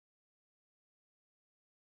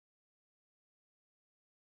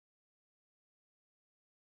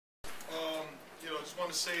Just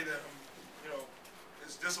want to say that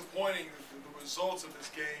it's disappointing the results of this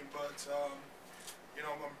game, but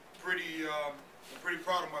I'm pretty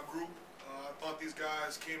proud of my group. I thought these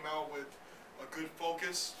guys came out with a good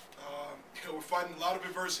focus. We're fighting a lot of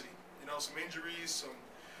adversity. Some injuries,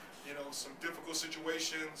 some difficult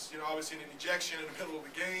situations. Obviously an ejection in the middle of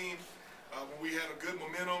the game when we had a good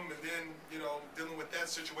momentum, and then dealing with that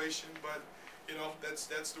situation. But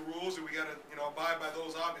that's the rules, and we got to abide by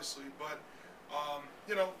those, obviously. But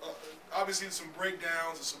obviously some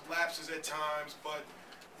breakdowns and some lapses at times. But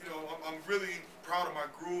I'm really proud of my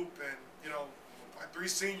group, and my three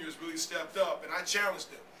seniors really stepped up, and I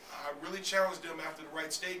challenged them. I really challenged them after the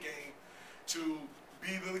Wright State game to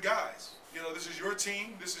be the guys. This is your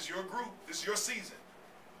team, this is your group, this is your season.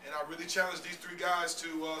 And I really challenged these three guys to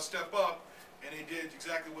step up, and they did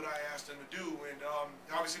exactly what I asked them to do. And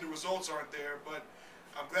obviously the results aren't there, but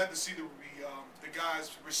I'm glad to see the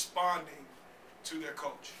guys responding to their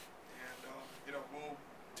coach. And we'll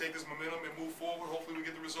take this momentum and move forward. Hopefully we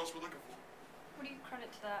get the results we're looking for. What do you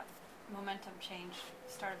credit to that momentum change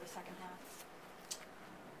start of the second half?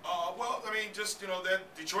 Well, I mean, just, that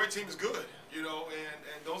Detroit team is good, and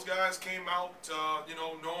those guys came out,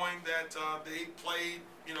 knowing that they played,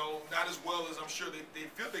 not as well as I'm sure they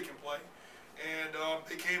feel they can play. And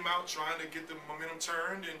they came out trying to get the momentum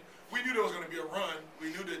turned, and we knew there was going to be a run. We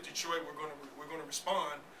knew that Detroit were going to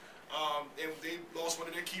respond, and they lost one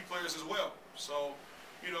of their key players as well. So,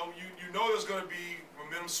 you know there's going to be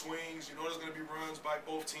momentum swings. There's going to be runs by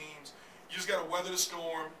both teams. You just got to weather the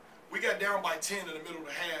storm. We got down by 10 in the middle of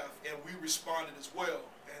the half, and we responded as well.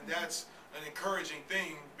 And that's an encouraging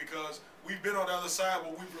thing, because we've been on the other side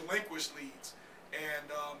where we've relinquished leads. And,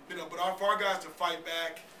 but for our guys to fight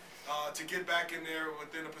back, to get back in there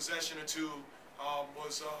within a possession or two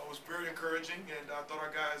was very encouraging. And I thought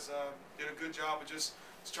our guys did a good job of just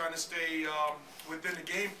trying to stay within the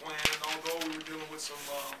game plan, although we were dealing with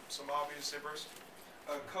some obvious adversity.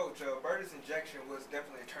 Coach, Burtis' injection was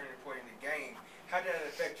definitely a turning point in the game. How did that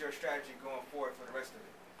affect your strategy going forward for the rest of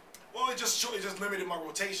it? Well, it just limited my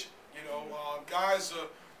rotation. Guys,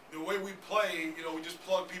 the way we play, we just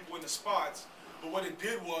plug people into spots. But what it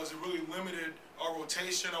did was it really limited our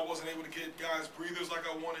rotation. I wasn't able to get guys breathers like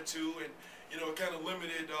I wanted to, and it kind of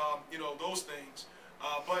limited those things.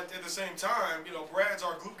 But at the same time, Brad's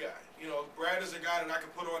our glue guy. Brad is a guy that I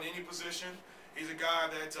can put on any position. He's a guy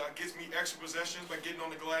that gets me extra possessions by getting on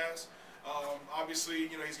the glass. Obviously,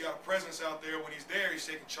 he's got a presence out there. When he's there, he's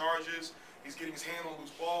taking charges. He's getting his hand on loose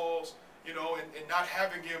balls. And not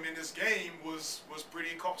having him in this game was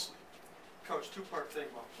pretty costly. Coach, two-part thing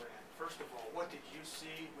about Brad. First of all, what did you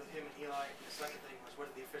see with him and Eli? And the second thing was, what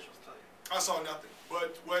did the officials tell you? I saw nothing.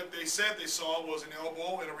 But what they said they saw was an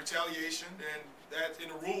elbow and a retaliation. And that in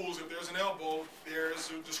the rules, if there's an elbow, there's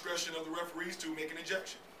a discretion of the referees to make an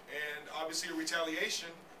ejection. And obviously a retaliation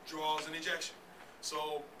draws an ejection.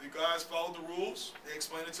 So the guys followed the rules. They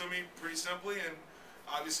explained it to me pretty simply, and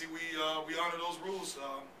obviously we honor those rules,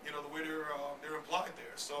 the way they're implied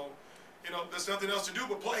there. So, there's nothing else to do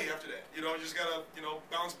but play after that. You just gotta,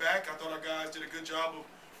 bounce back. I thought our guys did a good job of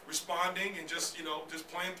responding and just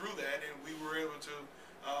playing through that, and we were able to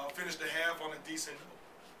finish the half on a decent note.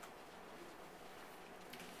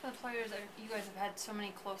 For the players, you guys have had so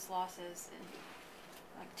many close losses in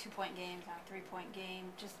like 2-point games, now 3-point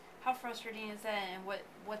game. Just how frustrating is that, and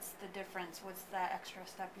what's the difference? What's that extra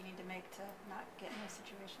step you need to make to not get in those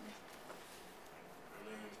situations? I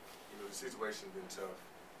mean, the situation's been tough.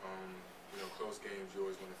 Close games, you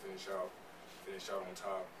always want to finish out on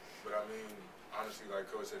top. But I mean, honestly, like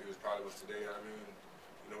Coach said, he was proud of us today. I mean,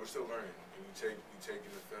 we're still learning. And you take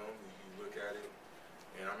in the film, you look at it,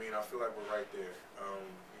 and I mean, I feel like we're right there.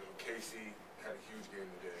 Casey had a huge game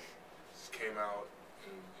today. Just came out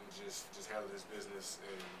and just handled his business,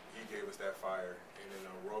 and he gave us that fire. And then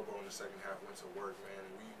Robo in the second half went to work, man.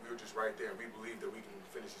 And we were just right there. We believe that we can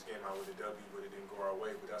finish this game out with a W, but it didn't go our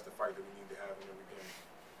way. But that's the fight that we need to have in every game.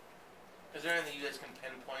 Is there anything you guys can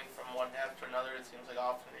pinpoint from one half to another? It seems like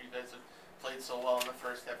often you guys have played so well in the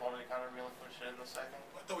first half, only to kind of relinquish it in the second.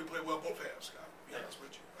 I thought we played well both halves, Scott, to be honest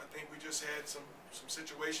with you. I think we just had some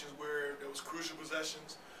situations where there was crucial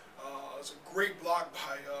possessions. It was a great block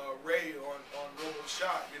by Ray on Robo's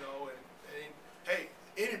shot, and hey,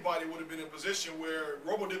 anybody would have been in a position where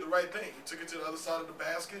Robo did the right thing. He took it to the other side of the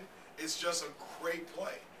basket. It's just a great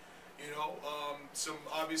play.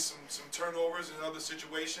 Some turnovers in other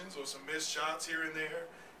situations or some missed shots here and there.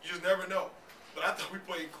 You just never know. But I thought we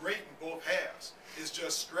played great in both halves. It's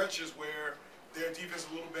just stretches where their defense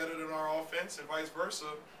is a little better than our offense and vice versa,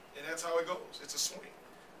 and that's how it goes. It's a swing.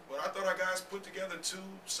 But I thought our guys put together 2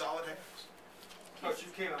 solid halves. Coach,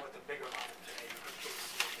 you came out with a bigger lineup today. You put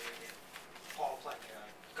Casey and Paul playing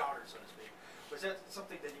guard, so to speak. Was that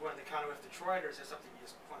something that you wanted to counter with Detroit, or is that something you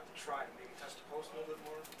just wanted to try to maybe touch the post a little bit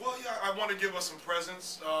more? Well, yeah, I want to give us some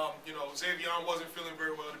presence. You know, Xavier wasn't feeling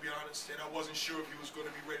very well, to be honest, and I wasn't sure if he was going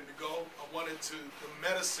to be ready to go. I wanted the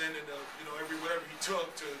medicine and whatever he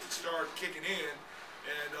took to start kicking in,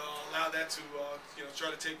 and allow that to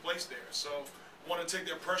try to take place there. So I want to take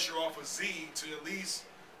that pressure off of Z to at least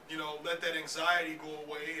let that anxiety go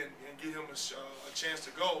away and give him a chance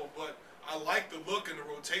to go. But I like the look in the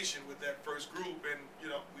rotation with that first group, and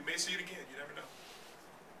we may see it again. You never know.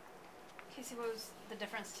 Casey, what was the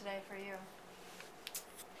difference today for you?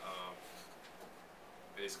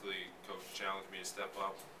 Basically, Coach challenged me to step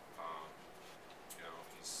up.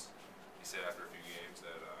 He said after a few games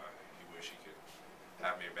that he wished he could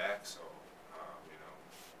have me back. So,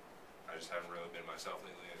 I just haven't really been myself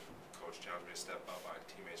lately. And Coach challenged me to step up. My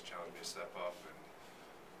teammates challenged me to step up, and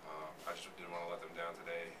I just didn't want to let them down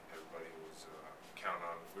today. Everybody was counting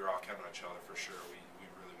on. We were all counting on each other for sure. We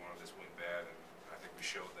really wanted this win bad, and I think we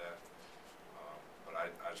showed that. But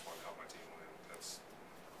I just want to help my team win. That's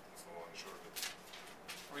the long and short of it.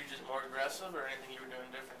 Were you just more aggressive, or anything you were doing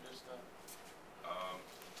different? Just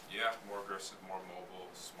yeah, more aggressive, more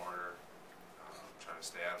mobile, smarter, trying to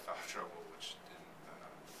stay out of foul trouble, which didn't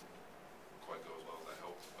quite go as well as I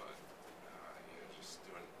hoped. But just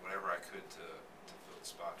doing whatever I could to fill the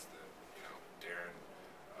spots that Darren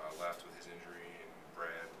left with his injury, and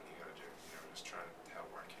Brad when he got ejected. Just trying to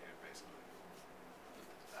help where I can, basically.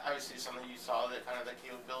 obviously something you saw, that kind of the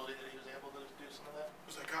capability that he was able to do some of that.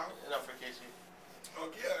 Was that Kyle? Enough for Casey. Oh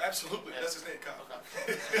yeah, absolutely. Yeah. That's his name, Kyle.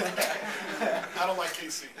 Okay. I don't like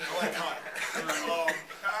KC. I like Kyle.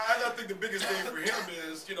 I think the biggest thing for him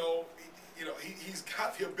is, he's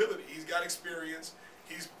got the ability. He's got experience.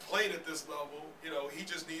 He's played at this level. He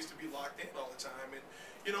just needs to be locked in all the time.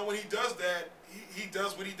 And when he does that, he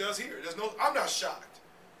does what he does here. I'm not shocked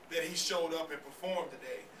that he showed up and performed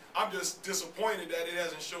today. I'm just disappointed that it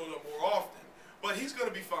hasn't showed up more often. But he's going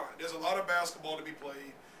to be fine. There's a lot of basketball to be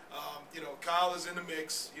played. Kyle is in the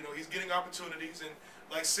mix. He's getting opportunities, and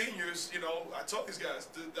like seniors, I told these guys,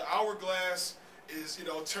 the hourglass is,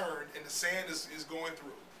 turned, and the sand is going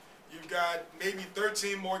through. You've got maybe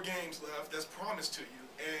 13 more games left that's promised to you,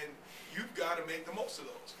 and you've got to make the most of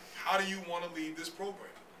those. How do you want to leave this program?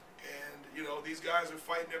 And, these guys are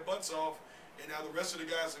fighting their butts off, and now the rest of the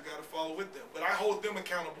guys have got to follow with them. But I hold them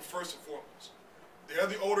accountable first and foremost. They're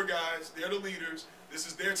the older guys. They're the leaders. This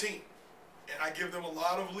is their team. And I give them a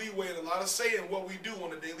lot of leeway and a lot of say in what we do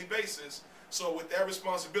on a daily basis. So with that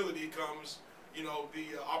responsibility comes, the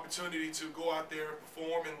opportunity to go out there and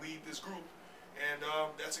perform and lead this group. And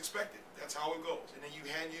that's expected. That's how it goes. And then you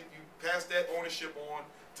pass that ownership on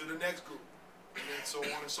to the next group, and then so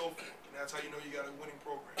on and so forth. And that's how you know you got a winning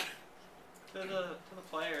program. To the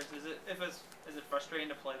players, is it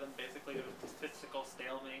frustrating to play them basically to a statistical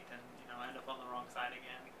stalemate and end up on the wrong side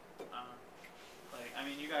again?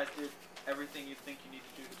 You guys did everything you think you need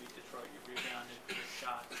to do to beat Detroit. You rebounded for the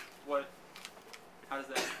shot. How does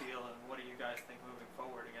that feel, and what do you guys think moving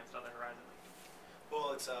forward against other Horizon League?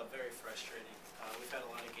 Well, it's very frustrating. We've had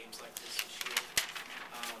a lot of games like this year.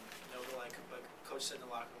 Like Coach said in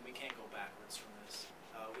the locker room, we can't go backwards from this.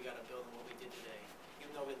 We got to build on what we did today.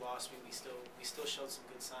 Even though we lost, we still showed some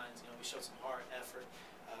good signs. We showed some hard effort.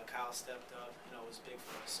 Kyle stepped up. It was big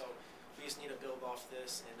for us. So we just need to build off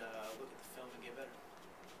this and look at the film and get better.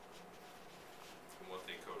 One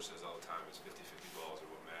thing Coach says all the time is 50-50 balls are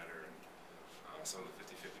what matter, and some of the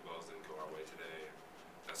 50-50 balls didn't go our way today.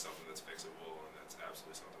 And that's something that's fixable, and that's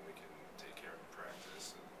absolutely something we can take care of in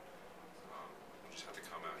practice. And we just have to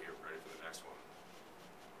come out here ready for the next one.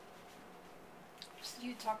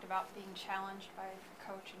 You talked about being challenged by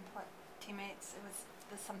coach and teammates. Was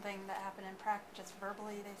this something that happened in practice, just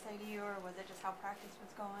verbally they say to you, or was it just how practice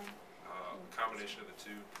was going? Combination of the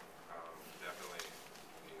two. Definitely,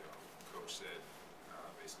 Coach said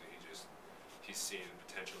basically he's seen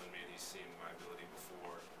potential in me, and he's seen my ability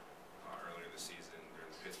before earlier in the season during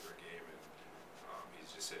the Pittsburgh game, and he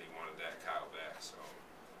just said he wanted that Kyle back. So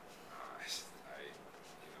I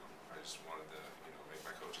just wanted to make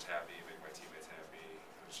my coaches happy, make my teammates happy.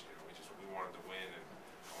 We wanted to win, and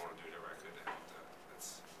I wanted to do whatever I could to help that.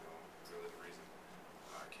 That's really the reason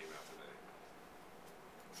I came out today.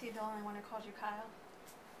 Is he the only one who called you Kyle?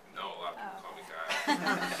 No, a lot of people call me Kyle.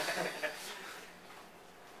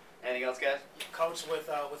 Anything else, guys? Coach, with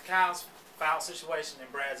Kyle's foul situation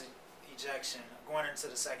and Brad's ejection, going into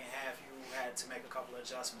the second half, you had to make a couple of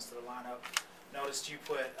adjustments to the lineup. Noticed you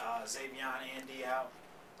put Xavier and D out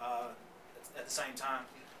at the same time.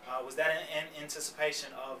 Was that in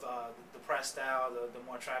anticipation of the press style, the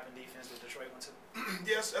more trapping defense that Detroit went to?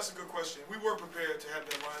 Yes, that's a good question. We were prepared to have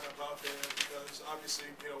that lineup out there because obviously,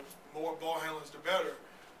 more ball handlers the better.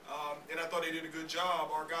 And I thought they did a good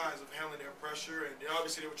job, our guys, of handling their pressure. And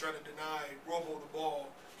obviously they were trying to deny Robo the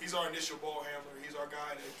ball. He's our initial ball handler. He's our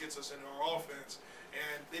guy that gets us into our offense.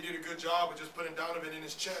 And they did a good job of just putting Donovan in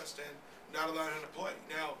his chest and not allowing him to play.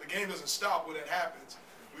 Now, the game doesn't stop when that happens.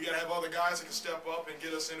 We got to have other guys that can step up and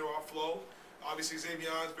get us into our flow. Obviously,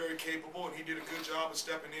 Xavion's very capable, and he did a good job of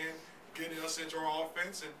stepping in, getting us into our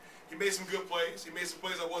offense. And he made some good plays. He made some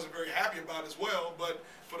plays I wasn't very happy about as well. But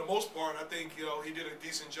for the most part, I think he did a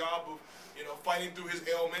decent job of fighting through his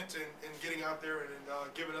ailment and getting out there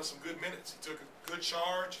and giving us some good minutes. He took a good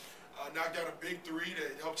charge, knocked down a big three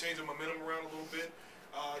that helped change the momentum around a little bit.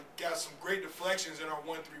 Got some great deflections in our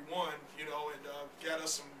 1-3-1, and got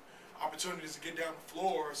us some opportunities to get down the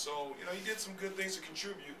floor. So, he did some good things to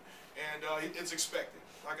contribute, and it's expected.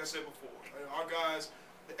 Like I said before, our guys,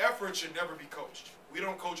 the effort should never be coached. We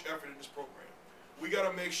don't coach effort in this program. We got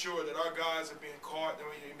to make sure that our guys are being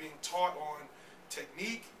being taught on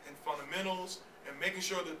technique and fundamentals, and making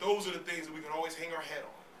sure that those are the things that we can always hang our head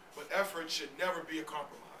on. But effort should never be a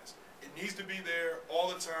compromise. It needs to be there all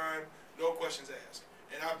the time, no questions asked.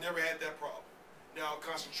 And I've never had that problem. Now,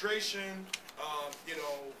 concentration,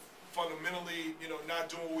 fundamentally, not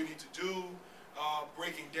doing what we need to do,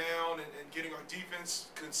 breaking down and getting our defense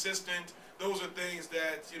consistent. Those are things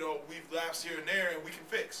that, we've lapsed here and there and we can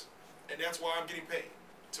fix. And that's why I'm getting paid,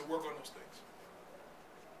 to work on those things.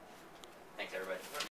 Thanks, everybody.